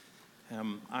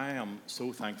I am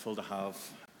so thankful to have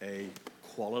a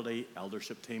quality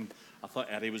eldership team. I thought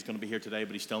Eddie was going to be here today,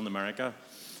 but he's still in America.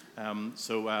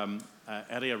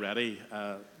 Eddie already,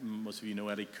 most of you know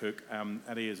Eddie Cook.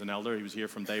 Eddie is an elder. He was here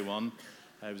from day one.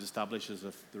 He was established as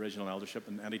the original eldership,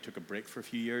 and Eddie took a break for a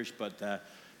few years, but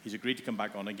he's agreed to come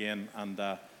back on again. And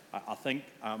I think,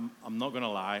 I'm not going to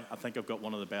lie, I think I've got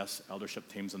one of the best eldership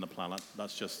teams on the planet.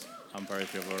 That's just, I'm very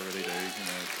thankful, I really do.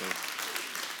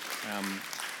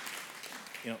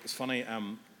 It's funny,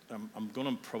 I'm going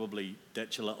to probably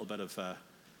ditch a little bit of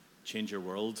change your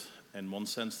world in one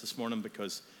sense this morning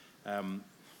because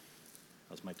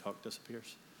as my talk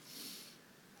disappears.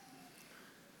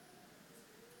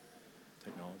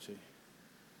 Technology.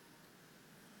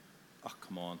 Oh,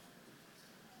 come on.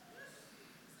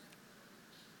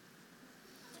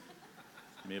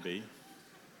 Maybe.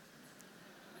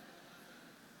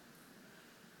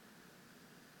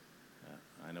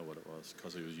 I know what it was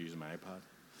because he was using my iPad.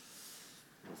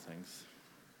 Little things.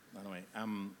 Anyway,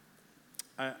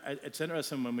 it's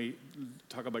interesting when we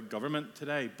talk about government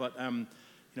today, but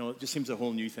it just seems a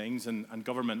whole new things, and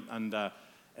government and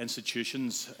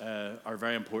institutions are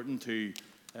very important to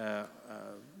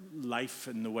life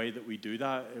in the way that we do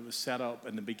that. It was set up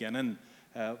in the beginning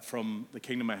from the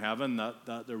kingdom of heaven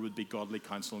that there would be godly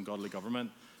counsel and godly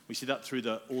government. We see that through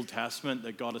the Old Testament,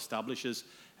 that God establishes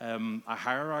a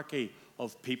hierarchy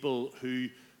of people who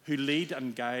lead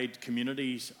and guide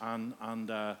communities and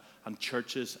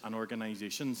churches and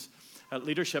organizations.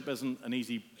 Leadership isn't an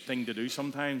easy thing to do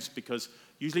sometimes because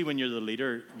usually when you're the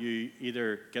leader, you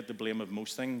either get the blame of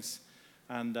most things,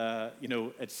 and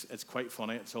it's quite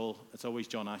funny. It's always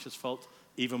John Ash's fault,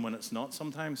 even when it's not.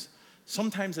 Sometimes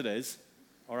it is,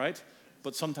 all right,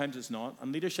 but sometimes it's not.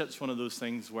 And leadership's one of those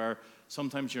things where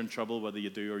sometimes you're in trouble whether you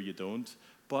do or you don't.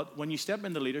 But when you step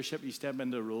into leadership, you step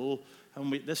into a role.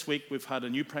 And this week we've had a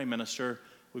new prime minister,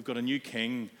 we've got a new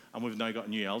king, and we've now got a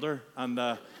new elder. And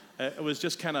it was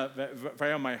just kind of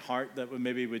very on my heart that we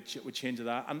maybe would change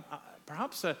that. And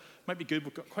perhaps it might be good.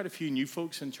 We've got quite a few new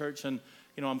folks in church, and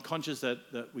I'm conscious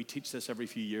that we teach this every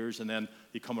few years, and then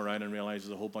you come around and realize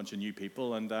there's a whole bunch of new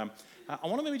people. And I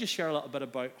want to maybe just share a little bit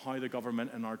about how the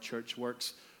government in our church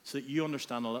works, so that you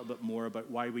understand a little bit more about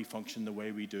why we function the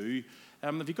way we do.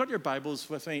 If you've got your Bibles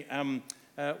with me, why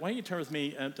don't you turn with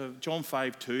me to John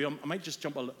 5:2. I might just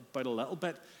jump about a little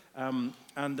bit. What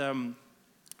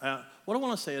I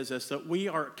want to say is this, that we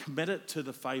are committed to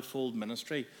the fivefold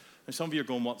ministry. And some of you are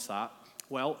going, what's that?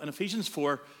 Well, in Ephesians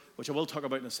 4, which I will talk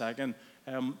about in a second,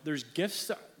 there's gifts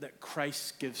that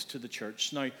Christ gives to the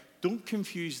church. Now, don't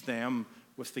confuse them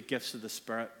with the gifts of the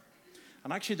Spirit.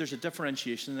 And actually, there's a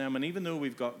differentiation in them. And even though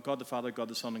we've got God the Father, God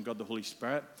the Son, and God the Holy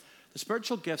Spirit, the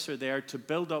spiritual gifts are there to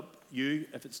build up you,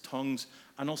 if it's tongues,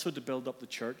 and also to build up the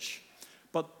church.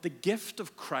 But the gift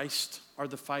of Christ are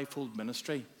the fivefold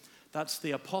ministry. That's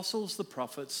the apostles, the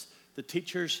prophets, the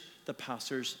teachers, the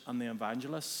pastors, and the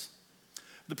evangelists.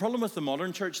 The problem with the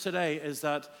modern church today is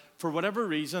that for whatever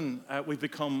reason, we've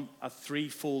become a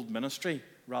threefold ministry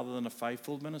rather than a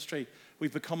fivefold ministry.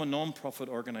 We've become a non-profit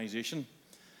organization.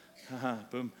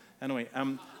 Boom. Anyway,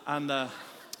 oh,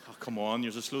 come on,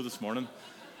 you're so slow this morning.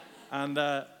 And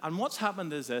what's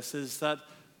happened is that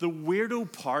the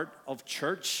weirdo part of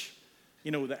church,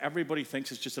 that everybody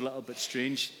thinks is just a little bit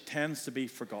strange, tends to be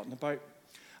forgotten about.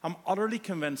 I'm utterly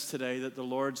convinced today that the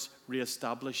Lord's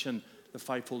reestablishing the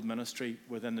fivefold ministry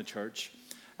within the church.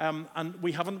 And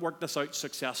we haven't worked this out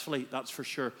successfully, that's for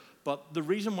sure. But the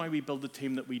reason why we build the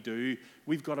team that we do,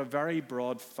 we've got a very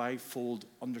broad fivefold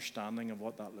understanding of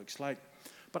what that looks like.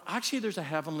 But actually there's a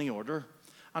heavenly order.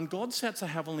 And God sets a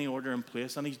heavenly order in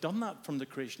place, and he's done that from the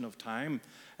creation of time.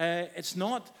 It's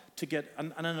not to get,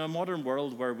 and in a modern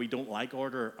world where we don't like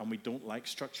order and we don't like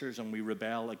structures and we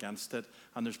rebel against it,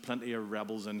 and there's plenty of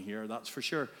rebels in here, that's for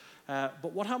sure.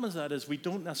 But what happens that is we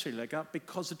don't necessarily like that,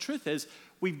 because the truth is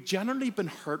we've generally been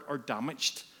hurt or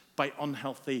damaged by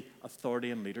unhealthy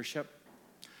authority and leadership.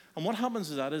 And what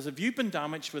happens is if you've been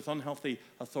damaged with unhealthy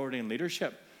authority and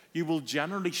leadership, you will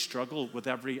generally struggle with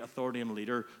every authority and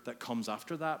leader that comes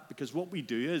after that, because what we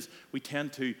do is we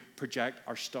tend to project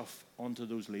our stuff onto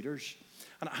those leaders.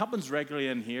 And it happens regularly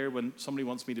in here when somebody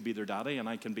wants me to be their daddy, and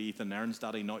I can be Ethan Nairn's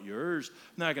daddy, not yours.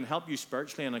 Now, I can help you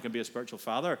spiritually, and I can be a spiritual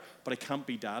father, but I can't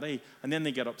be daddy. And then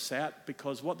they get upset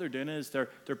because what they're doing is they're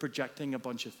projecting a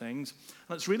bunch of things.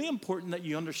 And it's really important that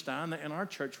you understand that in our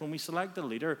church, when we select a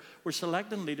leader, we're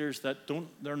selecting leaders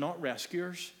they're not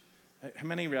rescuers. How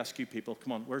many rescue people?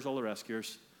 Come on, where's all the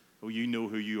rescuers? Oh, you know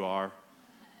who you are.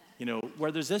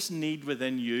 Where there's this need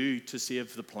within you to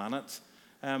save the planet,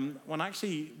 When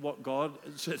actually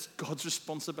it's God's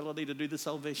responsibility to do the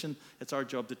salvation. It's our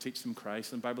job to teach them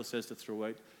Christ. And the Bible says to throw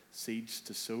out seeds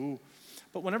to sow.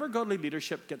 But whenever godly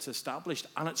leadership gets established,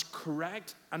 and it's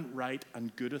correct and right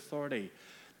and good authority,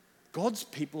 God's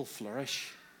people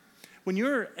flourish. When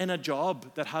you're in a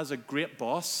job that has a great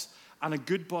boss and a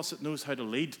good boss that knows how to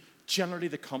lead, generally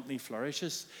the company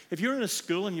flourishes. If you're in a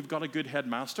school and you've got a good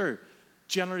headmaster,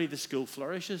 generally the school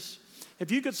flourishes.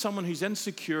 If you've got someone who's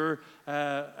insecure,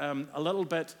 a little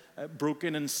bit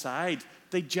broken inside,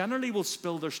 they generally will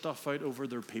spill their stuff out over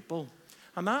their people.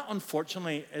 And that,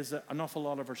 unfortunately, is an awful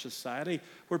lot of our society,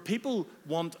 where people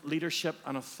want leadership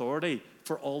and authority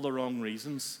for all the wrong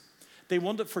reasons. They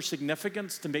want it for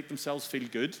significance, to make themselves feel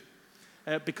good,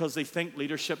 because they think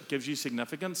leadership gives you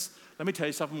significance. Let me tell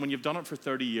you something, when you've done it for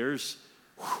 30 years,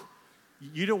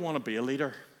 you don't want to be a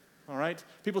leader, all right?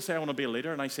 People say, I want to be a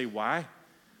leader, and I say, why?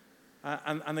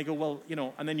 And they go, well,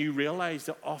 and then you realize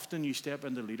that often you step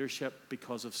into leadership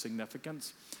because of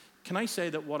significance. Can I say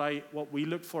that what we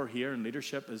look for here in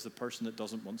leadership is the person that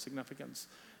doesn't want significance?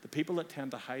 The people that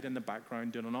tend to hide in the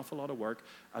background, doing an awful lot of work,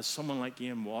 as someone like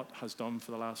Ian Watt has done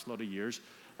for the last lot of years.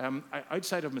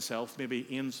 Outside of myself, maybe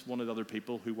Ian's one of the other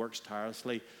people who works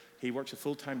tirelessly. He works a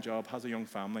full-time job, has a young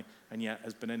family, and yet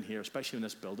has been in here, especially when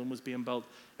this building was being built,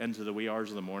 into the wee hours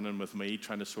of the morning with me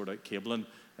trying to sort out cabling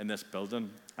in this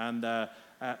building. And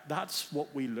that's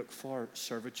what we look for,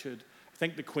 servitude. I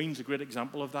think the Queen's a great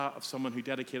example of that, of someone who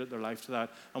dedicated their life to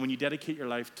that. And when you dedicate your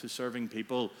life to serving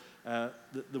people,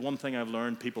 the one thing I've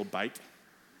learned, people bite.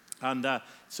 And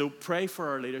so pray for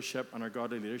our leadership and our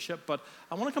godly leadership. But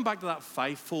I want to come back to that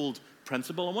fivefold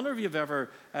principle. I wonder if you've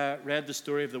ever read the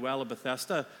story of the Well of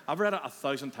Bethesda. I've read it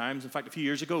 1,000 times. In fact, a few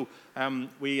years ago,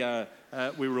 we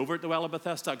were over at the Well of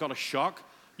Bethesda. I got a shock.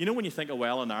 You know when you think of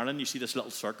well in Ireland, you see this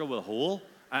little circle with a hole?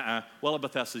 Well of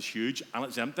Bethesda is huge, and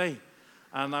it's empty.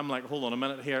 And I'm like, hold on a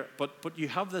minute here. But you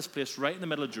have this place right in the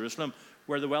middle of Jerusalem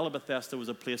where the Well of Bethesda was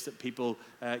a place that people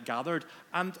gathered.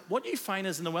 And what you find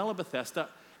is in the Well of Bethesda,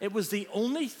 it was the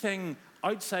only thing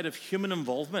outside of human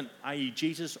involvement, i.e.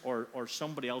 Jesus or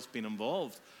somebody else being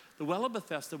involved. The Well of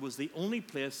Bethesda was the only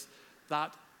place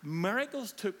that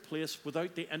miracles took place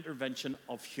without the intervention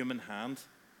of human hand.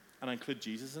 And I include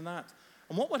Jesus in that.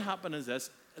 And what would happen is this.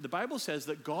 The Bible says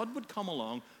that God would come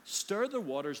along, stir the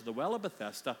waters of the Well of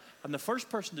Bethesda, and the first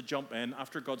person to jump in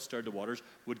after God stirred the waters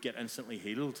would get instantly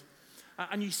healed.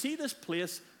 And you see this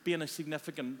place being a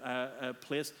significant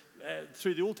place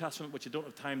through the Old Testament, which I don't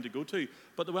have time to go to.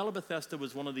 But the Well of Bethesda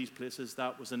was one of these places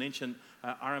that was an ancient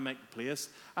Aramaic place.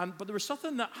 But there was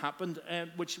something that happened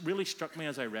which really struck me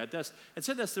as I read this. It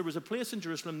said this: there was a place in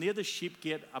Jerusalem near the sheep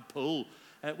gate, a pool,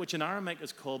 which in Aramaic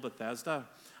is called Bethesda,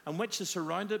 and which is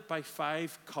surrounded by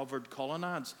 5 covered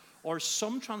colonnades, or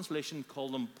some translation call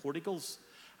them porticles.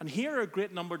 And here a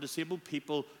great number of disabled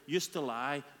people used to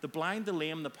lie, the blind, the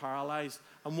lame, the paralyzed,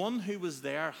 and one who was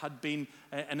there had been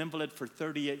an invalid for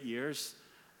 38 years.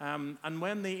 And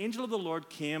when the angel of the Lord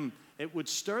came, it would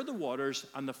stir the waters,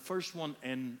 and the first one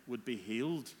in would be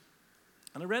healed.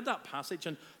 And I read that passage,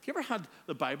 and have you ever had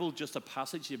the Bible, just a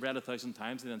passage you've read 1,000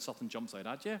 times, and then something jumps out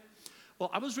at you? Well,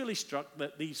 I was really struck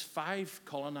that these 5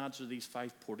 colonnades, or these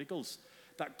 5 porticles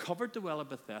that covered the Well of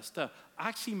Bethesda,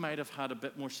 actually might have had a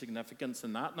bit more significance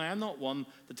than that. Now, I'm not one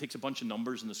that takes a bunch of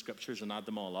numbers in the scriptures and add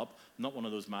them all up. I'm not one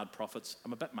of those mad prophets.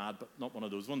 I'm a bit mad, but not one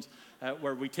of those ones,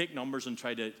 where we take numbers and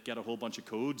try to get a whole bunch of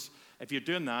codes. If you're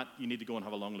doing that, you need to go and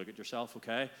have a long look at yourself,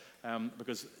 okay?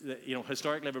 Because,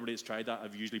 historically, everybody that's tried that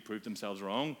have usually proved themselves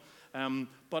wrong.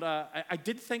 But I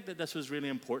did think that this was really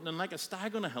important. And like a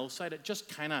stag on a hillside, it just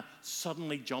kind of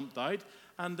suddenly jumped out.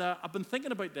 And I've been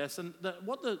thinking about this, and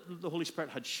what the Holy Spirit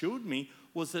had showed me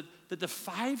was that the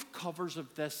 5 covers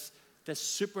of this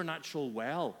supernatural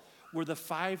well were the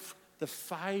five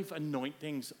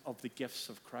anointings of the gifts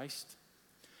of Christ.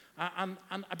 And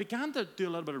I began to do a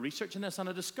little bit of research in this, and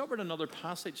I discovered another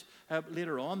passage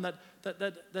later on that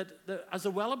as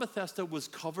the Well of Bethesda was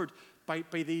covered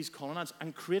by these colonnades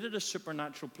and created a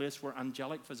supernatural place where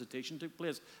angelic visitation took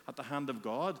place at the hand of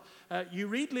God. You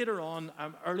read later on,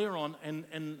 earlier on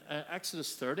in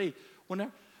Exodus 30,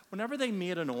 whenever they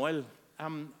made an oil,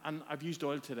 and I've used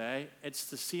oil today, it's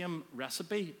the same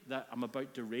recipe that I'm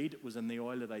about to read was in the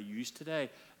oil that I used today.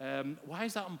 Why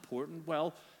is that important?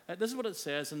 Well, this is what it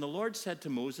says. And the Lord said to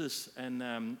Moses in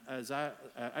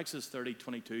Exodus 30,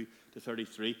 22 to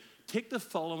 33, take the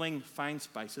following fine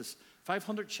spices,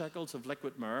 500 shekels of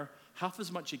liquid myrrh, half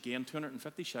as much again,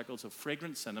 250 shekels of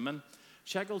fragrant cinnamon,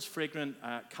 shekels fragrant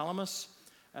calamus,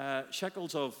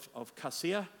 shekels of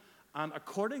cassia, and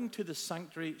according to the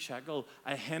sanctuary shekel,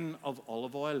 a hin of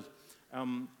olive oil.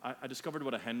 I discovered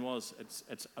what a hen was.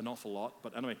 It's an awful lot,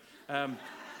 but anyway.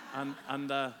 And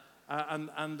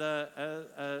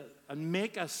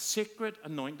make a secret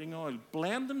anointing oil.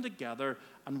 Blend them together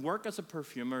and work as a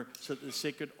perfumer, so that the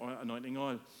secret anointing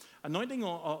oil. Anointing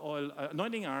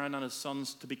Aaron and his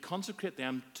sons to be consecrate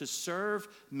them to serve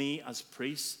me as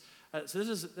priests. So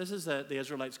this is the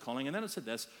Israelites calling. And then it said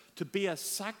this: to be a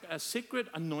secret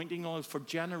anointing oil for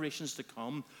generations to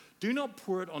come. Do not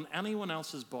pour it on anyone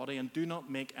else's body, and do not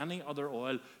make any other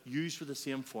oil used with the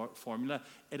same formula.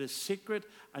 It is secret,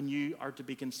 and you are to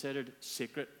be considered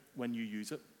sacred when you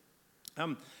use it.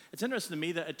 It's interesting to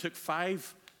me that it took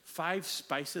five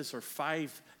spices or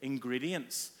 5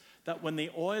 ingredients, that when the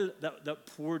oil that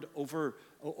poured over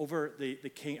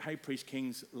the king, high priest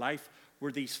king's life,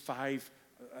 were these five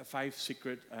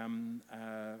secret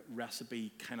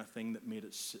recipe kind of thing that made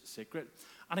it secret.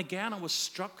 And again, I was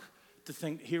struck to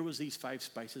think, here was these 5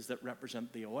 spices that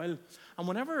represent the oil. And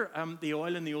whenever the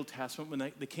oil in the Old Testament,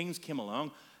 when the kings came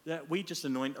along, that we just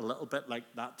anoint a little bit like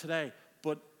that today.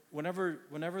 But whenever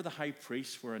the high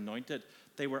priests were anointed,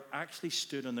 they were actually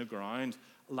stood on the ground.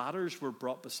 Ladders were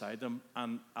brought beside them,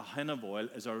 and a hin of oil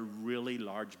is a really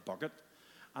large bucket.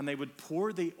 And they would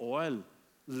pour the oil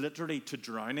literally to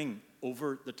drowning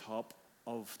over the top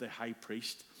of the high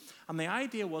priest. And the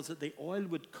idea was that the oil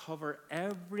would cover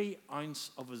every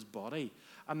ounce of his body.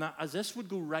 And that as this would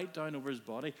go right down over his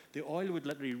body, the oil would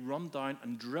literally run down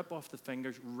and drip off the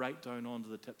fingers right down onto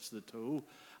the tips of the toe.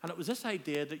 And it was this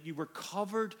idea that you were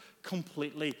covered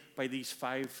completely by these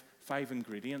five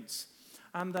ingredients.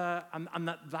 And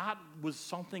that was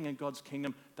something in God's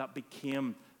kingdom that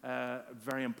became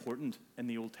very important in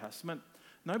the Old Testament.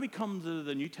 Now we come to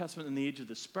the New Testament in the age of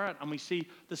the Spirit, and we see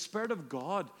the Spirit of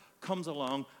God comes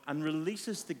along and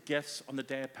releases the gifts on the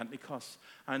day of Pentecost.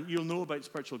 And you'll know about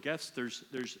spiritual gifts. There's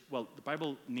the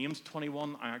Bible names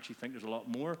 21. I actually think there's a lot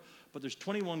more. But there's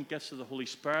 21 gifts of the Holy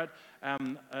Spirit.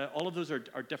 All of those are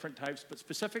different types. But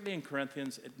specifically in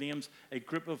Corinthians, it names a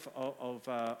group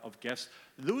of gifts.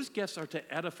 Those gifts are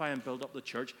to edify and build up the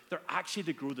church. They're actually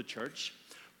to grow the church.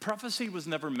 Prophecy was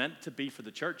never meant to be for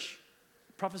the church.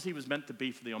 Prophecy was meant to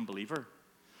be for the unbeliever.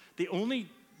 The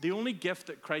only gift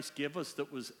that Christ gave us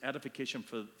that was edification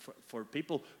for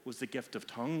people was the gift of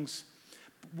tongues.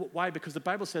 Why? Because the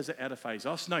Bible says it edifies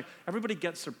us. Now, everybody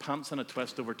gets their pants in a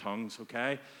twist over tongues,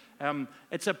 okay?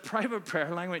 It's a private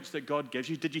prayer language that God gives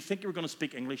you. Did you think you were going to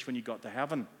speak English when you got to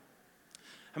heaven?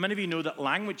 How many of you know that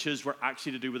languages were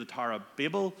actually to do with the Tower of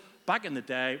Babel? Back in the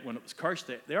day, when it was cursed,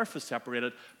 the earth was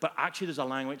separated, but actually there's a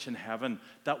language in heaven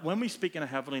that when we speak in a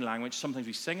heavenly language, sometimes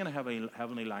we sing in a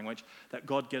heavenly language, that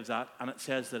God gives that, and it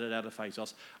says that it edifies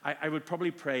us. I would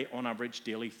probably pray on average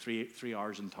daily 3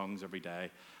 hours in tongues every day.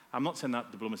 I'm not saying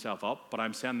that to blow myself up, but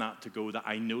I'm saying that to go that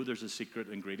I know there's a secret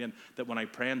ingredient, that when I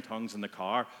pray in tongues in the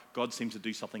car, God seems to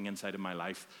do something inside of my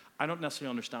life. I don't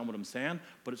necessarily understand what I'm saying,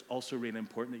 but it's also really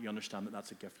important that you understand that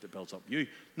that's a gift that builds up you.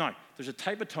 Now, there's a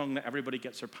type of tongue that everybody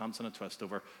gets their pants in a twist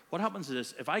over. What happens is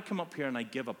this: if I come up here and I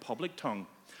give a public tongue,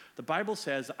 the Bible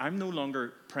says that I'm no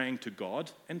longer praying to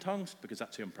God in tongues, because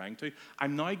that's who I'm praying to.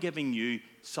 I'm now giving you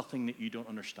something that you don't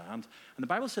understand. And the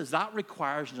Bible says that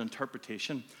requires an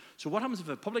interpretation. So what happens if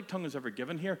a public tongue is ever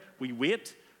given here? We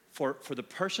wait for the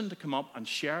person to come up and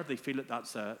share if they feel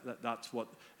that that's what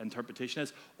interpretation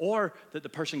is, or that the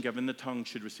person given the tongue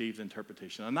should receive the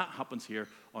interpretation. And that happens here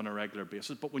on a regular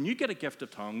basis. But when you get a gift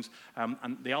of tongues,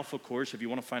 and the Alpha course, if you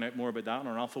want to find out more about that on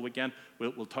our Alpha weekend,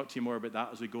 we'll talk to you more about that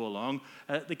as we go along.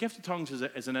 The gift of tongues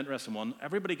is an interesting one.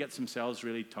 Everybody gets themselves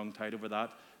really tongue-tied over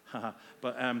that.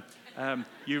 But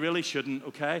you really shouldn't,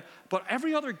 okay? But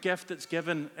every other gift that's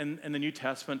given in the New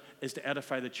Testament is to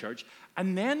edify the church.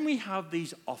 And then we have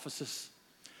these offices.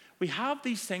 We have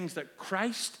these things that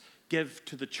Christ give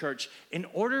to the church in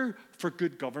order for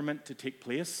good government to take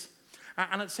place.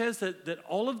 And it says that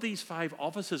all of these 5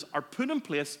 offices are put in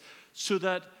place so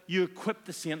that you equip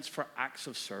the saints for acts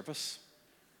of service.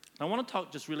 I want to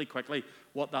talk just really quickly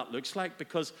what that looks like,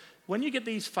 because when you get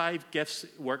these 5 gifts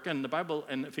working, the Bible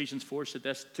in Ephesians 4 said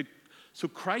this: so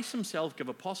Christ himself gave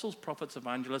apostles, prophets,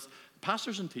 evangelists,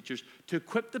 pastors, and teachers to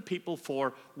equip the people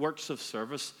for works of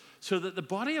service, so that the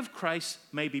body of Christ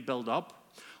may be built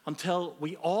up until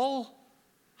we all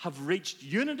have reached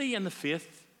unity in the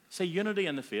faith. Say unity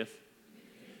in the faith.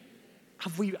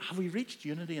 Have we reached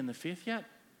unity in the faith yet?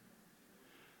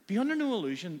 Be under no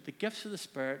illusion, the gifts of the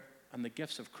Spirit and the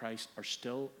gifts of Christ are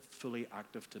still fully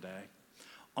active today.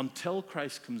 Until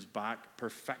Christ comes back,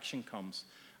 perfection comes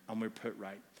and we're put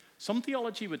right. Some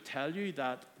theology would tell you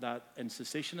that in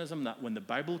cessationism, that when the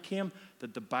Bible came,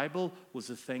 that the Bible was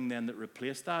the thing then that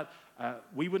replaced that.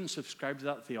 We wouldn't subscribe to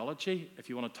that theology. If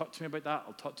you want to talk to me about that,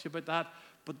 I'll talk to you about that.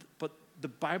 But the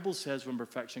Bible says when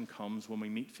perfection comes, when we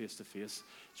meet face to face,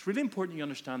 it's really important you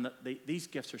understand that these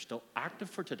gifts are still active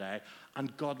for today,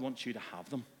 and God wants you to have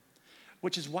them.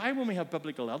 Which is why when we have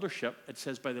biblical eldership, it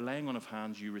says by the laying on of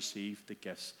hands you receive the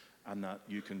gifts, and that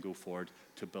you can go forward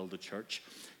to build a church.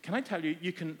 Can I tell you,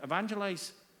 you can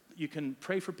evangelize, you can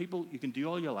pray for people, you can do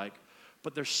all you like,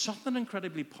 but there's something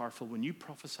incredibly powerful when you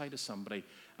prophesy to somebody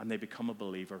and they become a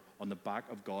believer on the back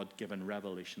of God-given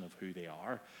revelation of who they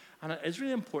are. And it is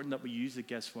really important that we use the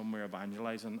gifts when we're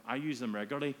evangelizing. I use them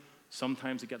regularly.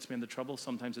 Sometimes it gets me into trouble,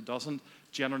 sometimes it doesn't.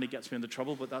 Generally gets me into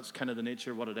trouble, but that's kind of the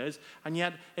nature of what it is. And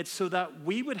yet, it's so that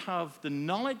we would have the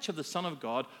knowledge of the Son of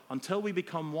God until we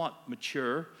become what?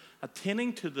 Mature,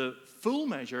 attaining to the full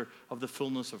measure of the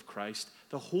fullness of Christ,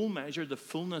 the whole measure, the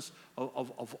fullness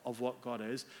of what God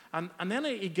is. And then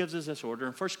he gives us this order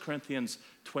in 1 Corinthians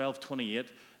 12:28.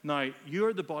 Now,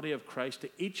 you're the body of Christ. To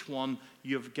each one,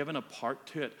 you have given a part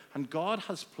to it. And God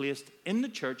has placed in the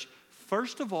church,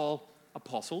 first of all,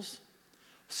 apostles,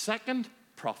 second,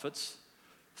 prophets,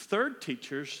 third,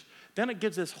 teachers. Then it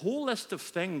gives this whole list of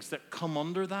things that come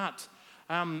under that.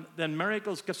 Then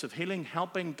miracles, gifts of healing,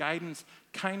 helping, guidance,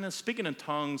 kindness, speaking in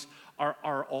tongues.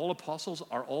 Are all apostles?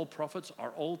 Are all prophets?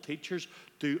 Are all teachers?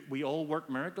 Do we all work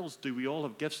miracles? Do we all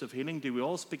have gifts of healing? Do we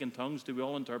all speak in tongues? Do we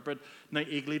all interpret? Now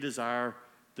eagerly desire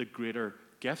the greater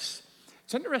gifts.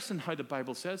 It's interesting how the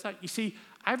Bible says that. You see,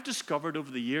 I've discovered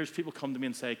over the years, people come to me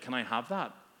and say, can I have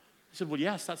that? I said, well,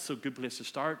 yes, that's a good place to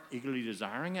start, eagerly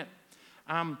desiring it.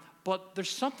 But there's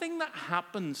something that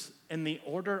happens in the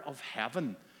order of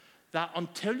heaven that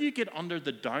until you get under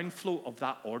the downflow of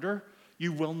that order,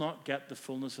 you will not get the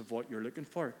fullness of what you're looking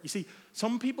for. You see,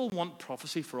 some people want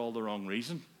prophecy for all the wrong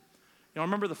reason. You know, I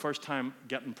remember the first time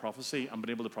getting prophecy and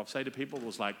being able to prophesy to people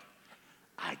was like,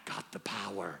 I got the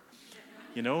power,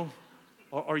 you know?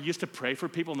 Or you used to pray for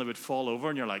people and they would fall over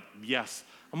and you're like, yes.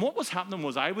 And what was happening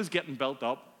was I was getting built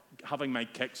up, having my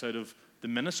kicks out of the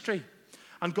ministry.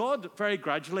 And God, very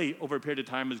gradually, over a period of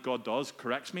time, as God does,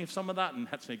 corrects me of some of that and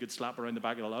hits me a good slap around the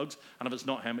back of the lugs. And if it's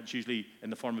not him, it's usually in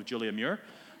the form of Julia Muir.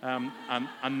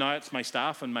 And now it's my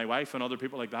staff and my wife and other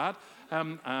people like that.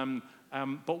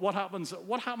 But what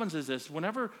happens is this: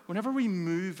 whenever we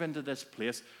move into this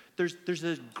place, there's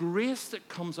this grace that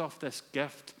comes off this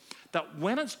gift that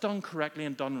when it's done correctly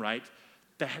and done right,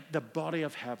 the body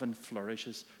of heaven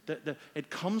flourishes. It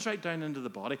comes right down into the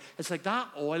body. It's like that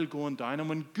oil going down. And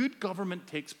when good government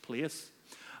takes place,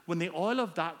 when the oil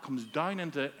of that comes down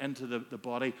into the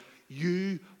body,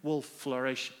 you will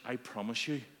flourish, I promise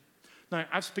you. Now,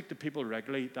 I speak to people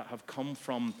regularly that have come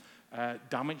from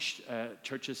damaged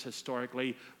churches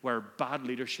historically, where bad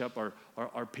leadership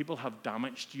or people have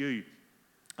damaged you.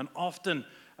 And often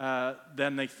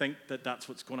then they think that that's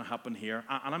what's going to happen here.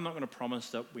 And I'm not going to promise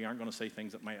that we aren't going to say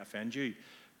things that might offend you.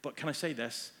 But can I say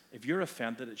this? If you're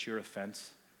offended, it's your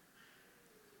offense.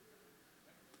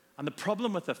 And the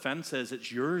problem with offense is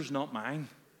it's yours, not mine.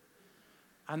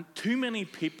 And too many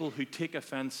people who take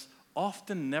offense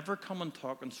often never come and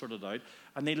talk and sort it out.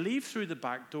 And they leave through the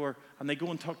back door and they go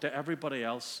and talk to everybody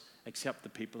else except the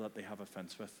people that they have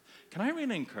offense with. Can I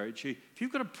really encourage you, if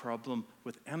you've got a problem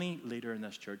with any leader in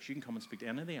this church, you can come and speak to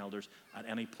any of the elders at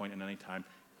any point in any time,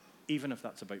 even if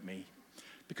that's about me.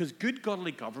 Because good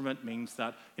godly government means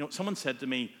that, you know, someone said to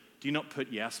me, do you not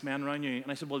put yes men around you?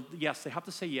 And I said, well, yes, they have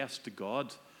to say yes to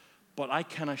God, but I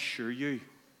can assure you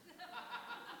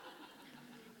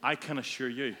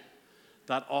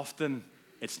that often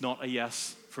it's not a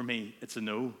yes for me, it's a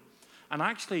no. And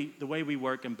actually, the way we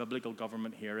work in biblical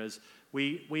government here is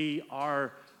we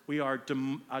are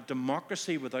a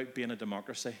democracy without being a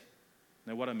democracy.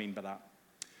 Now, what do I mean by that?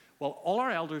 Well, all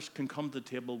our elders can come to the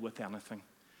table with anything.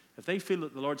 If they feel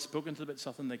that the Lord's spoken to them about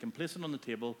something, they can place it on the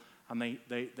table and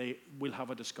they will have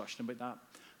a discussion about that.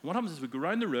 And what happens is we go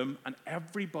around the room and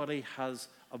everybody has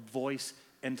a voice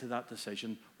into that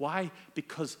decision. Why?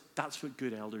 Because that's what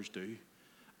good elders do.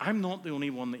 I'm not the only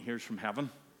one that hears from heaven.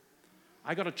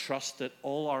 I got to trust that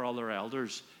all our other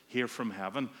elders hear from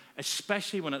heaven,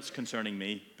 especially when it's concerning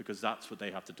me, because that's what they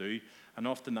have to do, and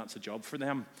often that's a job for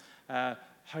them.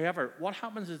 However, what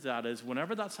happens is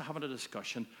whenever that's having a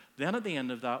discussion, then at the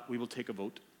end of that, we will take a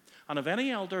vote. And if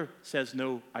any elder says,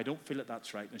 no, I don't feel that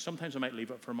that's right, now sometimes I might leave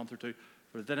it for a month or two,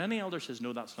 but if then any elder says,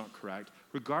 no, that's not correct,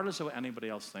 regardless of what anybody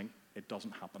else thinks, it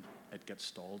doesn't happen. It gets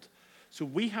stalled. So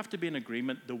we have to be in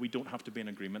agreement, though we don't have to be in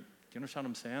agreement. Do you understand what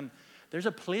I'm saying? There's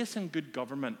a place in good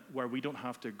government where we don't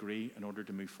have to agree in order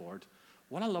to move forward.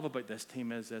 what I love about this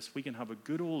team is this: we can have a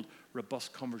good old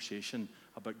robust conversation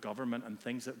about government and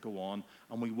things that go on,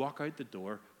 and we walk out the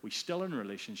door, we still in a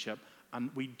relationship, and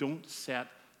we don't set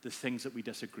the things that we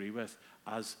disagree with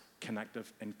as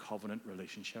connective in covenant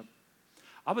relationship.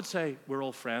 I would say we're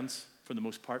all friends for the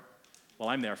most part. Well,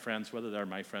 I'm their friends, whether they're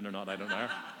my friend or not, I don't know.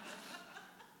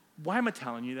 Why am I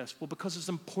telling you this? Well, because it's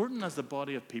important as the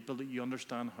body of people that you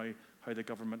understand how the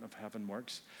government of heaven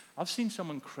works. I've seen some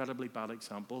incredibly bad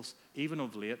examples, even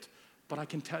of late, but I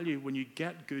can tell you, when you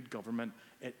get good government,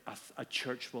 a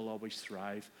church will always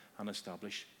thrive and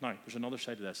establish. Now, there's another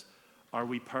side of this. Are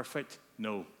we perfect?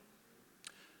 No.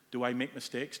 Do I make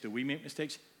mistakes? Do we make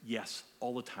mistakes? Yes,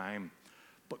 all the time.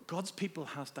 But God's people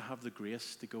has to have the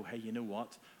grace to go, hey, you know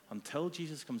what? Until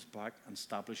Jesus comes back and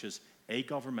establishes a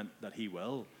government that he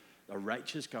will, a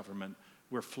righteous government,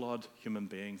 we're flawed human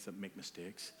beings that make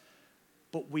mistakes.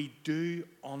 But we do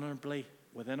honorably,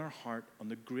 within our heart, on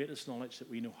the greatest knowledge that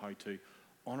we know how to,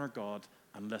 honor God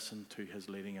and listen to his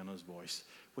leading and his voice,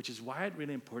 which is why it's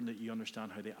really important that you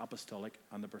understand how the apostolic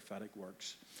and the prophetic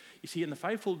works. You see, in the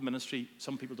fivefold ministry,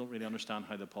 some people don't really understand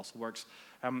how the apostle works.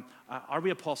 Are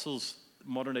we apostles,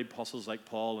 modern-day apostles like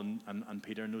Paul and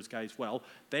Peter and those guys? Well,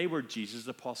 they were Jesus'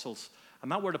 apostles.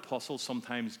 And that word apostle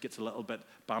sometimes gets a little bit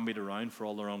bandied around for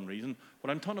all the wrong reason. What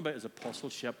I'm talking about is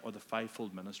apostleship or the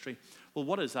fivefold ministry. Well,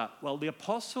 what is that? Well, the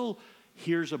apostle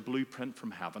hears a blueprint from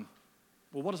heaven.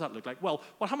 Well, what does that look like? Well,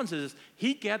 what happens is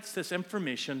he gets this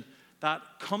information that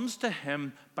comes to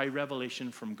him by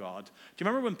revelation from God. Do you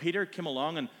remember when Peter came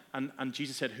along and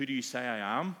Jesus said, who do you say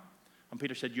I am? And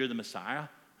Peter said, you're the Messiah.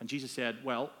 And Jesus said,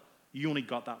 well, you only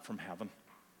got that from heaven.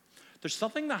 There's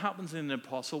something that happens in an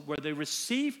apostle where they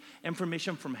receive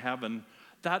information from heaven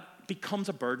that becomes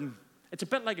a burden. It's a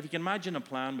bit like, if you can imagine a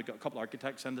plan. We've got a couple of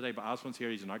architects in today, but Aswin's here,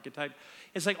 he's an architect.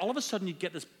 It's like all of a sudden you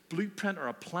get this blueprint or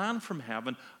a plan from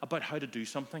heaven about how to do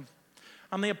something.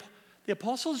 And the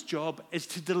apostle's job is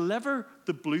to deliver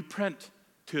the blueprint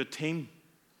to a team.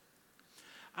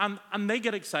 And they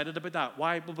get excited about that.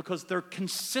 Why? Well, because they're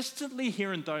consistently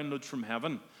hearing downloads from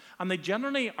heaven. And they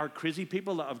generally are crazy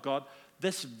people that have got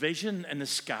this vision in the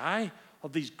sky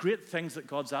of these great things that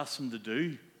God's asked them to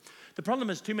do. The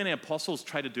problem is too many apostles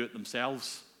try to do it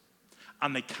themselves,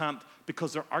 and they can't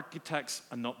because they're architects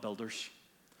and not builders.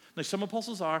 Now, some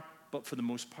apostles are, but for the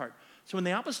most part. So when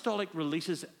the apostolic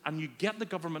releases and you get the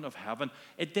government of heaven,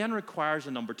 it then requires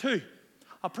a number two,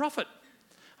 a prophet.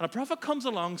 And a prophet comes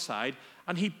alongside,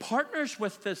 and he partners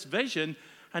with this vision,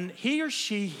 and he or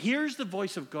she hears the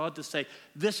voice of God to say,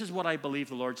 this is what I believe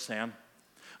the Lord's saying.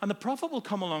 And the prophet will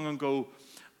come along and go,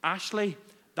 Ashley,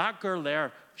 that girl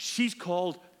there, she's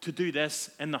called to do this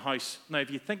in the house. Now,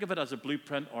 if you think of it as a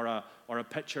blueprint or a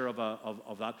picture of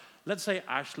that, let's say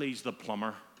Ashley's the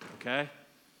plumber, okay?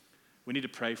 We need to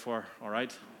pray for her, all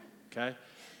right? Okay?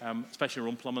 Especially her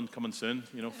own plumbing coming soon,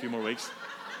 a few more weeks.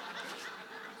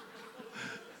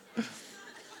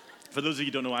 For those of you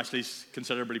who don't know, Ashley's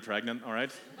considerably pregnant, all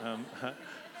right?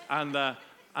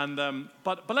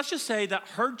 But let's just say that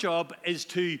her job is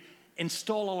to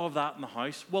install all of that in the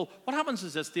house. Well, what happens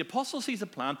is this: the apostle sees a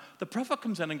plan, the prophet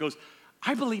comes in and goes,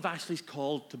 I believe Ashley's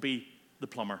called to be the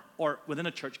plumber, or within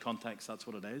a church context, that's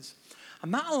what it is.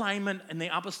 And that alignment in the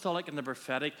apostolic and the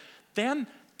prophetic then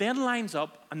lines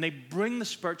up, and they bring the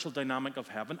spiritual dynamic of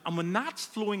heaven. And when that's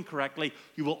flowing correctly,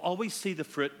 you will always see the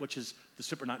fruit, which is the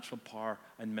supernatural power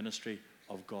and ministry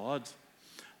of God.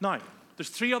 Now, there's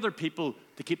three other people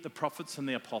to keep the prophets and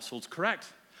the apostles correct.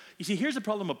 You see, here's the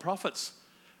problem with prophets.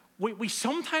 We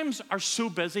sometimes are so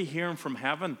busy hearing from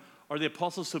heaven, or the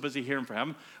apostles so busy hearing from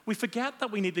heaven, we forget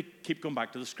that we need to keep going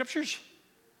back to the scriptures.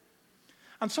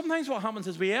 And sometimes what happens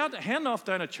is we hand off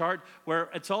down a chart where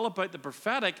it's all about the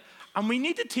prophetic, and we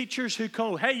need the teachers who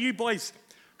go, hey, you boys,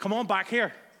 come on back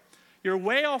here. You're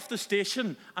way off the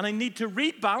station, and I need to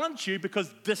rebalance you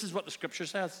because this is what the scripture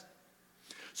says.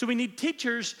 So we need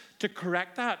teachers to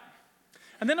correct that.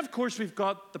 And then, of course, we've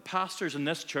got the pastors, and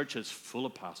this church is full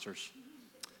of pastors.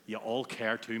 You all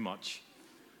care too much.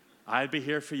 I'll be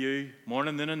here for you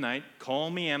morning, noon, and night.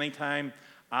 Call me anytime.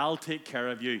 I'll take care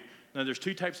of you. Now, there's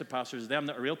two types of pastors, them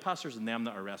that are real pastors and them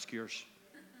that are rescuers.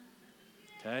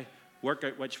 Okay? Work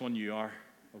out which one you are,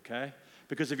 okay?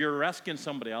 Because if you're rescuing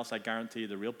somebody else, I guarantee you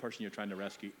the real person you're trying to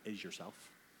rescue is yourself.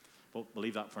 But we'll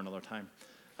leave that for another time.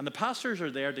 And the pastors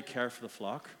are there to care for the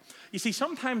flock. You see,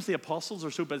 sometimes the apostles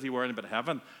are so busy worrying about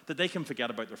heaven that they can forget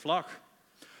about their flock.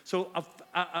 So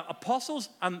apostles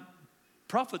and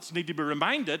prophets need to be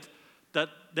reminded that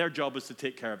their job is to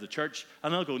take care of the church.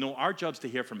 And they'll go, no, our job's to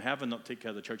hear from heaven, not take care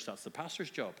of the church. That's the pastor's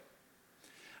job.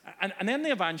 And then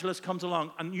the evangelist comes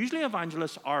along. And usually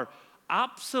evangelists are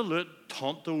absolute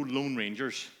tonto lone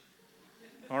rangers.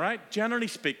 all right, generally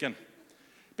speaking,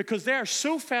 because they are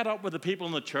so fed up with the people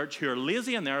in the church who are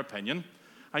lazy in their opinion,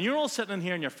 and you're all sitting in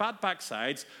here in your fat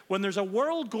backsides when there's a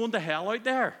world going to hell out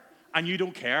there, and you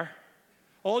don't care.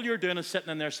 All you're doing is sitting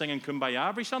in there singing Kumbaya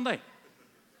every Sunday.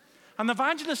 And the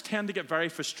evangelists tend to get very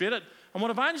frustrated. And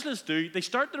what evangelists do, they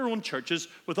start their own churches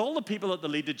with all the people that they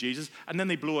lead to Jesus, and then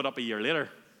they blow it up a year later.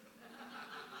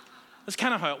 That's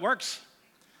kind of how it works.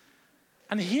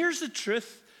 And here's the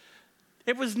truth.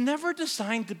 It was never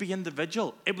designed to be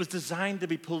individual. It was designed to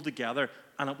be pulled together,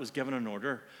 and it was given an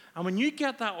order. And when you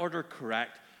get that order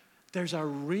correct, there's a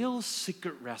real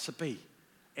secret recipe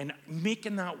in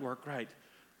making that work right,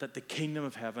 that the kingdom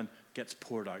of heaven gets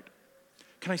poured out.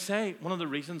 Can I say, one of the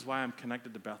reasons why I'm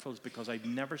connected to Bethel is because I've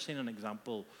never seen an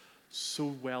example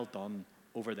so well done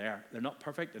over there. They're not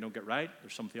perfect, they don't get right.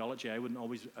 There's some theology I wouldn't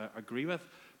always agree with,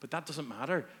 but that doesn't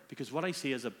matter, because what I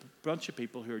see is a bunch of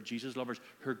people who are Jesus lovers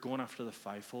who are going after the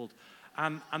fivefold.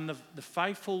 And the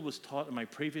fivefold was taught in my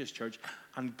previous church,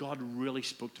 and God really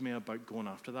spoke to me about going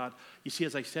after that. You see,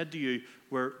 as I said to you,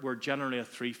 we're generally a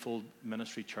threefold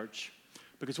ministry church.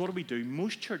 Because what do?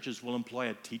 Most churches will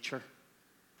employ a teacher.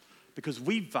 Because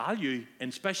we value, and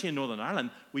especially in Northern Ireland,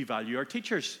 we value our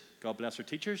teachers. God bless our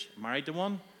teachers. Married to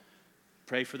one.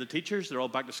 Pray for the teachers. They're all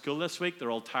back to school this week.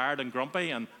 They're all tired and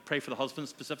grumpy, and pray for the husbands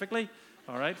specifically.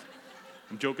 All right?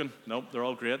 I'm joking. Nope, they're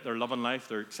all great. They're loving life.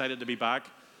 They're excited to be back.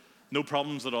 No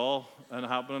problems at all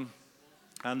happening.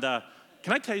 And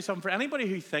can I tell you something? For anybody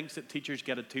who thinks that teachers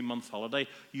get a 2-month holiday,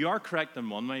 you are correct in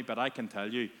one way, but I can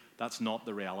tell you that's not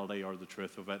the reality or the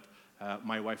truth of it.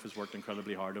 My wife has worked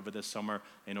incredibly hard over this summer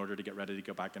in order to get ready to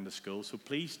go back into school. So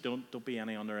please don't be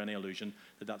under any illusion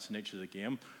that that's the nature of the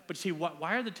game. But see,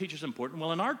 why are the teachers important?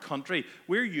 Well, in our country,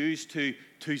 we're used to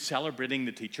celebrating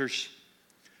the teachers.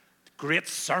 Great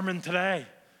sermon today.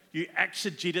 You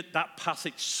exegeted that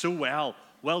passage so well.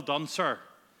 Well done, sir.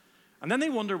 And then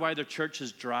they wonder why their church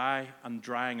is dry and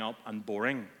drying up and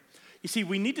boring. You see,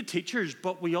 we need the teachers,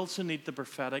 but we also need the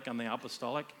prophetic and the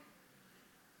apostolic.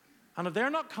 And if they're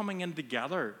not coming in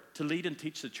together to lead and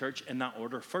teach the church in that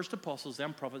order, first apostles,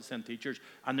 then prophets, then teachers,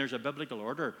 and there's a biblical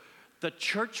order, the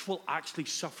church will actually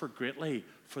suffer greatly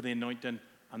for the anointing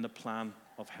and the plan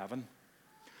of heaven.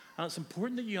 And it's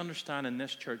important that you understand in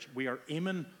this church, we are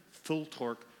aiming full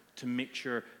torque to make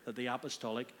sure that the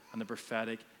apostolic and the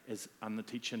prophetic and the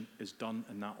teaching is done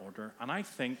in that order. And I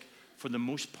think, for the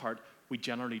most part, we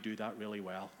generally do that really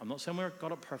well. I'm not saying we've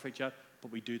got it perfect yet,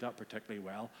 but we do that particularly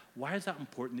well. Why is that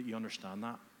important that you understand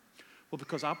that? Well,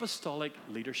 because apostolic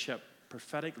leadership,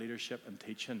 prophetic leadership, and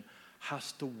teaching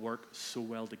has to work so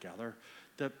well together.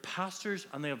 The pastors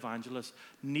and the evangelists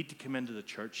need to come into the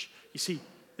church. You see,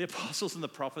 the apostles and the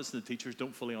prophets and the teachers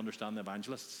don't fully understand the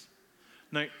evangelists.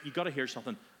 Now, you've got to hear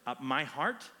something. At my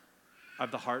heart, I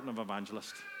have the heart of an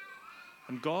evangelist.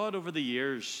 And God, over the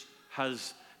years,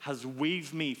 has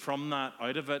weaved me from that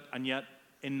out of it, and yet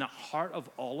in the heart of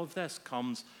all of this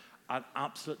comes an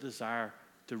absolute desire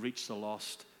to reach the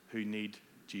lost who need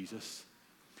Jesus.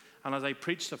 And as I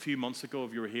preached a few months ago,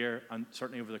 if you were here, and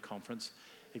certainly over the conference,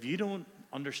 if you don't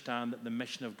understand that the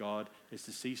mission of God is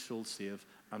to see souls saved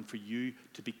and for you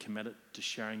to be committed to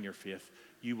sharing your faith,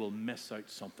 you will miss out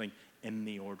something in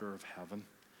the order of heaven.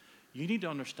 You need to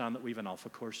understand that we have an Alpha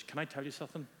course. Can I tell you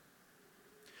something?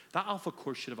 That Alpha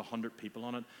course should have 100 people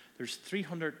on it. There's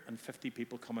 350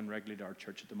 people coming regularly to our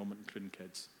church at the moment, including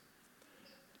kids.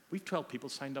 We've 12 people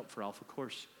signed up for Alpha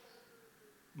course,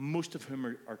 most of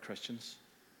whom are Christians.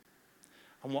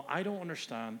 And what I don't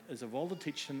understand is, of all the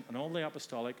teaching and all the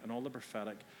apostolic and all the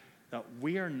prophetic, that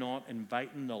we are not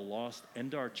inviting the lost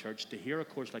into our church to hear a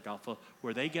course like Alpha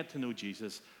where they get to know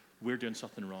Jesus. We're doing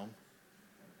something wrong.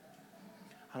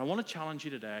 And I want to challenge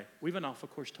you today. We have an Alpha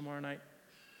course tomorrow night,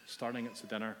 starting at the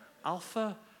dinner.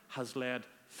 Alpha has led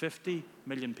 50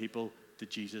 million people to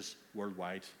Jesus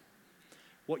worldwide.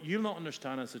 What you'll not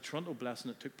understand is the Toronto blessing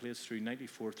that took place through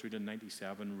 94 through to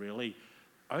 97, really,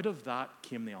 out of that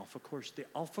came the Alpha course. The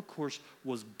Alpha course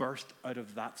was birthed out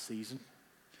of that season.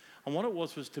 And what it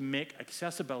was to make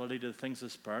accessibility to the things of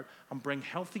the Spirit and bring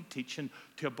healthy teaching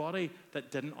to a body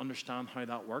that didn't understand how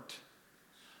that worked.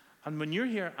 And when you're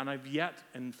here, and I've yet,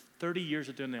 in 30 years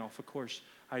of doing the Alpha course,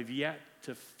 I've yet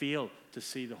to fail to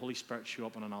see the Holy Spirit show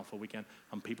up on an Alpha weekend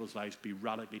and people's lives be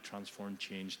radically transformed,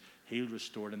 changed, healed,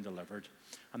 restored, and delivered.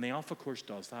 And the Alpha course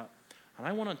does that. And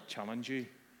I want to challenge you.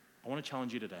 I want to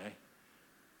challenge you today.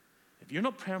 If you're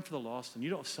not praying for the lost, and you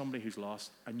don't have somebody who's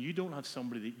lost, and you don't have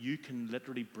somebody that you can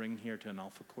literally bring here to an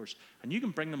Alpha course, and you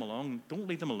can bring them along, don't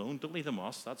leave them alone, don't leave them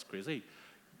us, that's crazy.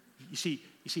 You see,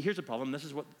 here's the problem. This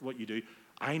is what you do.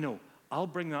 I know. I'll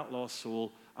bring that lost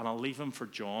soul, and I'll leave him for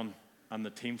John, and the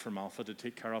team from Alpha to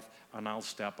take care of, and I'll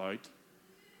step out.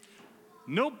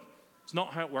 Nope, it's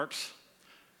not how it works.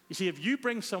 You see, if you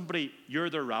bring somebody, you're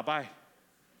their rabbi.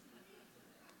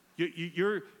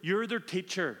 You're their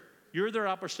teacher. You're their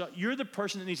apostolic. You're the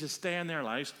person that needs to stay in their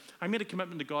lives. I made a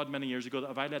commitment to God many years ago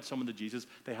that if I led someone to Jesus,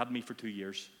 they had me for 2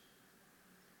 years.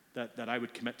 That I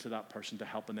would commit to that person to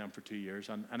helping them for 2 years.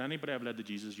 And anybody I've led to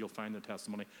Jesus, you'll find their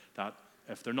testimony that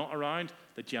if they're not around,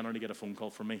 they generally get a phone call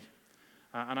from me.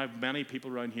 And I have many people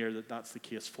around here that that's the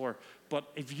case for. But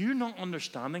if you're not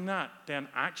understanding that, then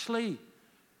actually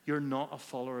you're not a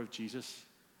follower of Jesus.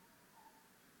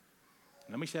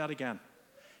 Let me say that again.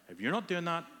 If you're not doing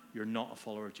that, you're not a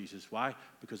follower of Jesus. Why?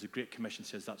 Because the Great Commission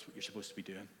says that's what you're supposed to be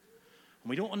doing. And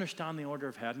we don't understand the order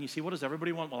of heaven. You see, what does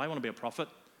everybody want? Well, I want to be a prophet.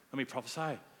 Let me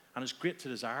prophesy. And it's great to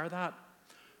desire that.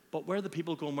 But where are the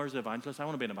people going? Where's the evangelist? I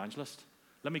want to be an evangelist.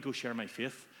 Let me go share my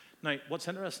faith. Now, what's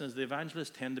interesting is the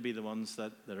evangelists tend to be the ones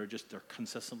that are just, they're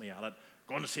consistently at it.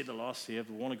 Going to see the lost saved.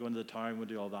 We want to go into the town. We want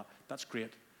to do all that. That's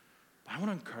great. But I want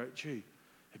to encourage you.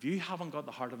 If you haven't got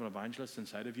the heart of an evangelist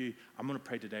inside of you, I'm going to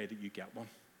pray today that you get one.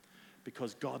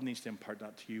 Because God needs to impart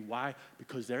that to you. Why?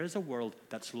 Because there is a world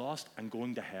that's lost and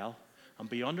going to hell. And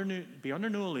be under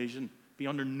no illusion,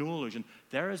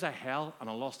 there is a hell and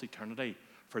a lost eternity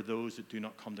for those that do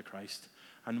not come to Christ.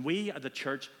 And we at the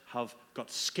church have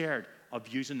got scared of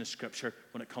using the scripture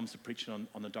when it comes to preaching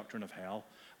on the doctrine of hell.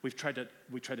 We've tried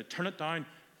to turn it down,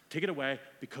 take it away,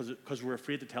 because we're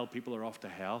afraid to tell people they're off to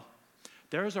hell.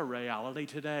 There is a reality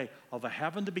today of a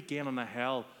heaven to begin and a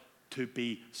hell to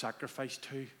be sacrificed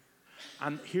to.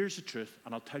 And here's the truth,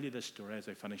 and I'll tell you this story as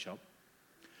I finish up.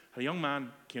 A young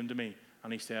man came to me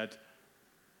and he said,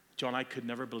 John, I could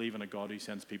never believe in a God who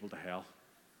sends people to hell.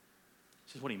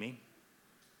 I says, what do you mean?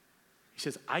 He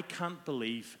says, I can't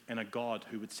believe in a God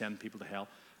who would send people to hell.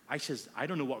 I says, I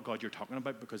don't know what God you're talking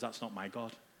about because that's not my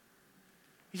God.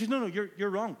 He says, no, you're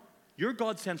wrong. Your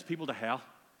God sends people to hell.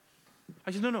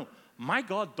 I said, no, my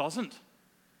God doesn't.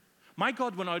 My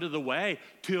God went out of the way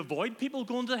to avoid people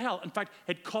going to hell. In fact,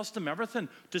 it cost him everything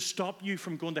to stop you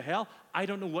from going to hell. I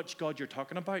don't know which God you're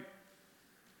talking about.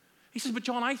 He says, but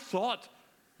John, I thought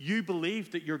you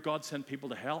believed that your God sent people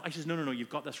to hell. I says, no, you've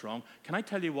got this wrong. Can I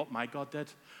tell you what my God did?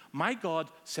 My God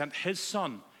sent his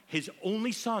son, his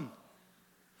only son,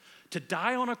 to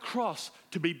die on a cross,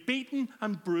 to be beaten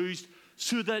and bruised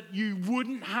so that you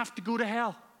wouldn't have to go to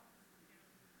hell.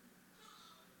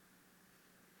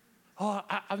 Oh,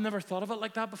 I've never thought of it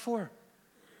like that before.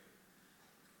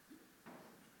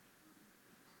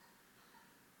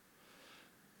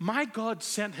 My God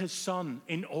sent his son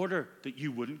in order that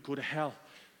you wouldn't go to hell.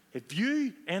 If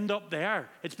you end up there,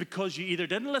 it's because you either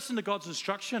didn't listen to God's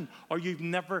instruction or you've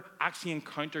never actually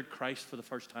encountered Christ for the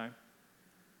first time.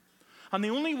 And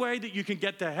the only way that you can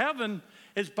get to heaven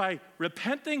is by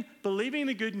repenting, believing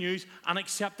the good news, and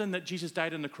accepting that Jesus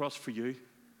died on the cross for you.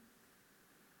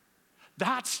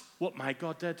 That's what my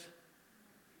God did.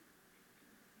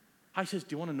 I says,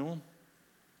 do you want to know him?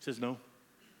 He says, no.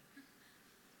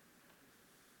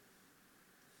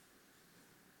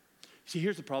 See,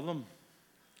 here's the problem.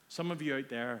 Some of you out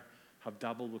there have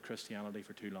dabbled with Christianity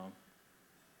for too long.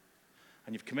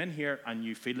 And you've come in here and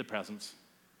you feel the presence,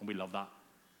 and we love that.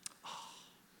 Oh,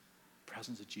 the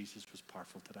presence of Jesus was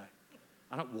powerful today.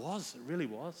 And it really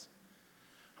was.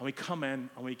 And we come in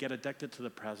and we get addicted to the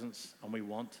presence and we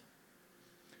want.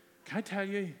 Can I tell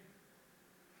you,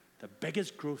 the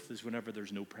biggest growth is whenever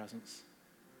there's no presence.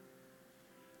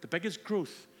 The biggest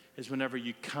growth is whenever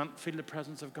you can't feel the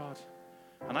presence of God.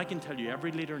 And I can tell you,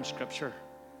 every leader in Scripture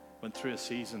went through a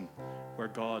season where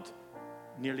God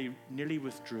nearly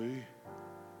withdrew.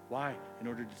 Why? In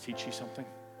order to teach you something.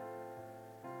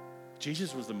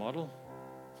 Jesus was the model.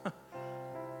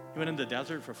 He went into the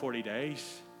desert for 40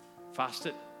 days,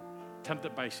 fasted,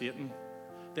 tempted by Satan,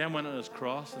 then went on his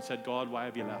cross and said, God, why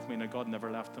have you left me? Now, God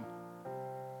never left him.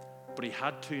 But he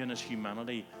had to, in his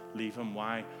humanity, leave him.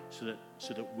 Why? So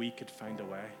that we could find a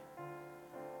way.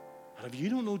 And if you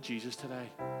don't know Jesus today,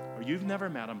 or you've never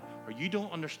met him, or you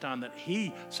don't understand that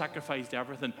he sacrificed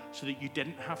everything so that you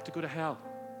didn't have to go to hell,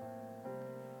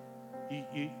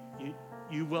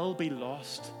 you will be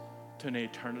lost to an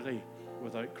eternity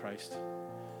without Christ.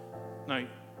 Now,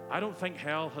 I don't think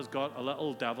hell has got a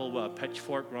little devil with a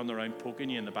pitchfork running around poking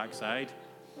you in the backside.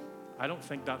 I don't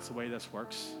think that's the way this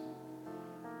works.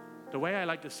 The way I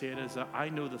like to say it is that I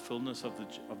know the fullness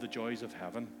of the joys of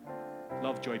heaven.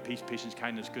 Love, joy, peace, patience,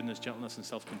 kindness, goodness, gentleness, and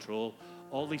self-control.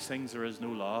 All these things there is no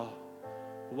law.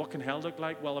 But what can hell look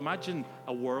like? Well, imagine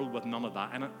a world with none of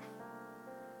that in it.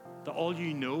 That all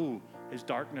you know is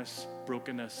darkness,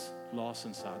 brokenness, loss,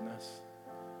 and sadness.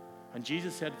 And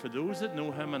Jesus said, for those that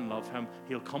know him and love him,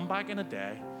 he'll come back in a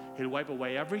day, he'll wipe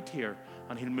away every tear,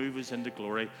 and he'll move us into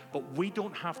glory. But we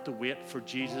don't have to wait for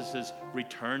Jesus'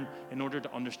 return in order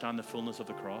to understand the fullness of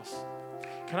the cross.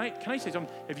 Can I say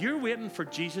something? If you're waiting for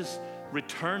Jesus'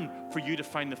 return for you to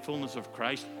find the fullness of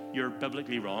Christ, you're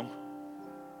biblically wrong.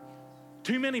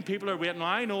 Too many people are waiting,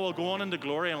 I know I'll go on into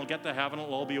glory and I'll get to heaven,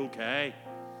 it'll all be okay.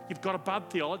 You've got a bad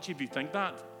theology if you think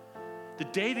that. The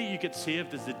day that you get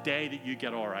saved is the day that you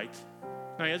get all right.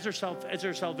 Now, is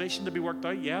there salvation to be worked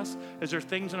out? Yes. Is there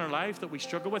things in our life that we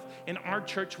struggle with? In our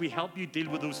church, we help you deal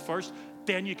with those first.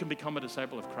 Then you can become a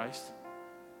disciple of Christ.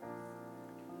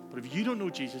 But if you don't know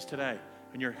Jesus today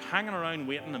and you're hanging around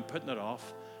waiting and putting it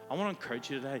off, I want to encourage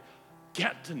you today,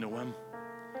 get to know him.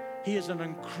 He is an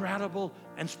incredible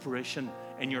inspiration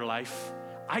in your life.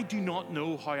 I do not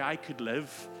know how I could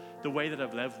live the way that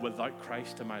I've lived without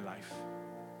Christ in my life.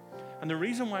 And the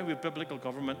reason why we have biblical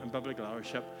government and biblical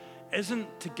eldership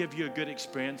isn't to give you a good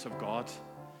experience of God.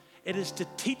 It is to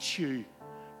teach you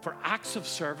for acts of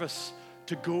service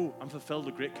to go and fulfill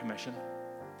the Great Commission.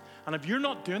 And if you're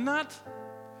not doing that,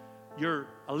 you're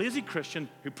a lazy Christian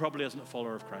who probably isn't a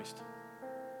follower of Christ.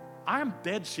 I am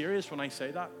dead serious when I say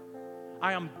that.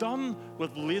 I am done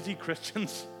with lazy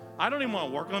Christians. I don't even want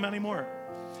to work with them anymore.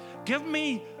 Give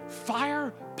me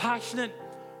fire, passionate,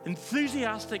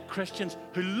 enthusiastic Christians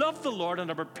who love the Lord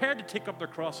and are prepared to take up their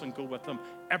cross and go with them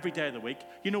every day of the week.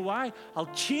 You know why?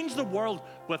 I'll change the world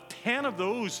with 10 of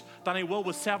those than I will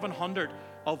with 700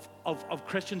 of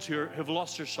Christians who have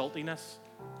lost their saltiness.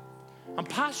 And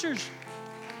pastors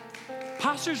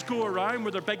go around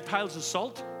with their big piles of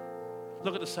salt.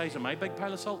 Look at the size of my big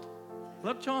pile of salt.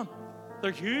 Look, John,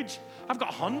 they're huge. I've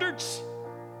got hundreds.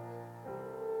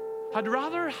 I'd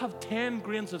rather have 10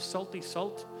 grains of salty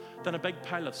salt than a big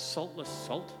pile of saltless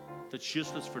salt that's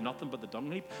useless for nothing but the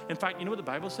dung heap. In fact, you know what the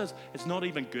Bible says? It's not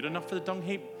even good enough for the dung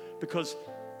heap because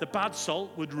the bad salt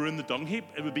would ruin the dung heap.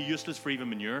 It would be useless for even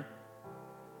manure.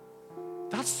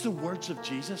 That's the words of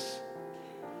Jesus.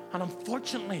 And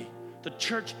unfortunately, the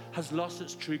church has lost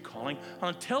its true calling.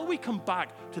 And until we come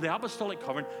back to the apostolic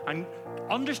covenant and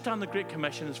understand the Great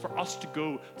Commission is for us to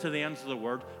go to the ends of the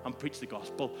world and preach the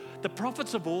gospel. The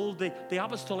prophets of old, the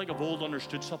apostolic of old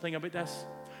understood something about this.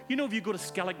 You know, if you go to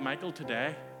Skellig Michael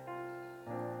today,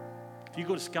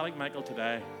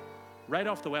 right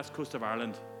off the west coast of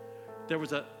Ireland, there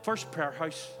was a first prayer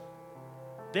house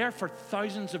there for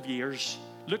thousands of years.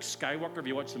 Luke Skywalker, if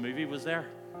you watch the movie, was there.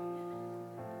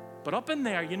 But up in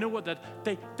there, you know what? That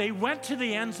they went to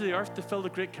the ends of the earth to fill the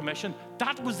Great Commission.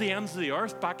 That was the ends of the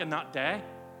earth back in that day.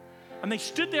 And they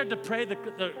stood there to pray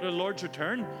the Lord's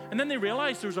return. And then they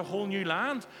realized there was a whole new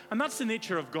land. And that's the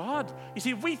nature of God. You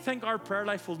see, if we think our prayer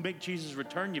life will make Jesus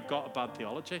return, you've got a bad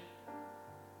theology.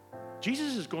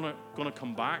 Jesus is going to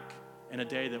come back in a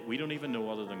day that we don't even know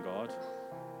other than God.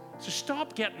 So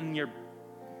stop getting your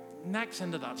necks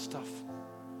into that stuff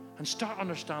and start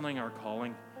understanding our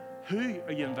calling. Who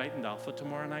are you inviting to Alpha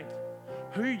tomorrow night?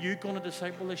 Who are you going to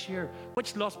disciple this year?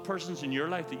 Which lost persons in your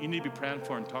life that you need to be praying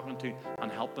for and talking to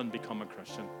and helping become a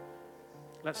Christian?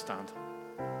 Let's stand.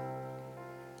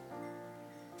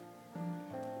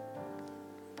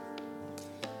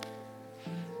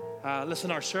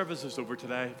 Listen, our service is over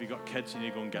today. If you've got kids, you need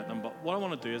to go and get them. But what I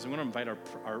want to do is I'm going to invite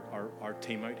our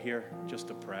team out here just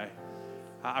to pray.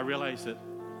 I realize that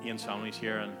Ian's family's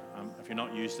here, and if you're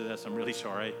not used to this, I'm really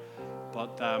sorry.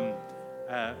 But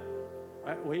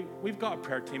we've got a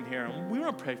prayer team here, and we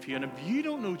want to pray for you. And if you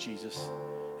don't know Jesus,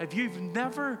 if you've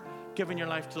never given your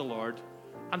life to the Lord,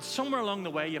 and somewhere along the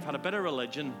way you've had a bit of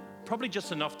religion, probably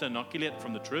just enough to inoculate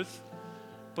from the truth,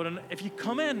 but if you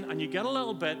come in and you get a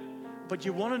little bit, but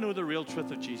you want to know the real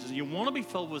truth of Jesus, and you want to be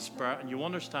filled with Spirit, and you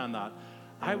understand that,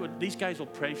 these guys will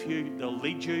pray for you, they'll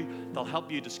lead you, they'll help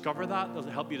you discover that, they'll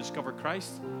help you discover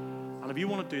Christ. And if you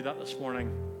want to do that this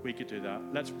morning, we could do that.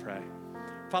 Let's pray.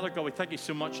 Father God, we thank you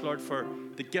so much, Lord, for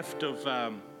the gift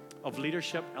of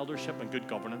leadership, eldership, and good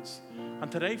governance.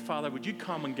 And today, Father, would you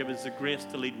come and give us the grace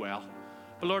to lead well?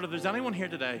 But Lord, if there's anyone here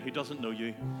today who doesn't know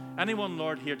you, anyone,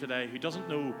 Lord, here today who doesn't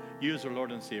know you as their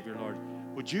Lord and Savior, Lord,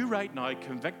 would you right now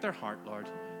convict their heart, Lord,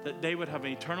 that they would have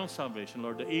an eternal salvation,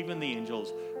 Lord, that even the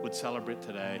angels would celebrate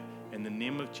today. In the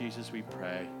name of Jesus we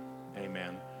pray.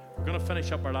 Amen. We're going to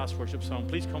finish up our last worship song.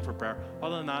 Please come for prayer.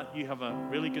 Other than that, you have a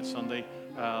really good Sunday.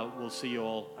 We'll see you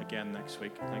all again next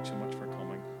week. Thanks so much for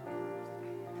coming.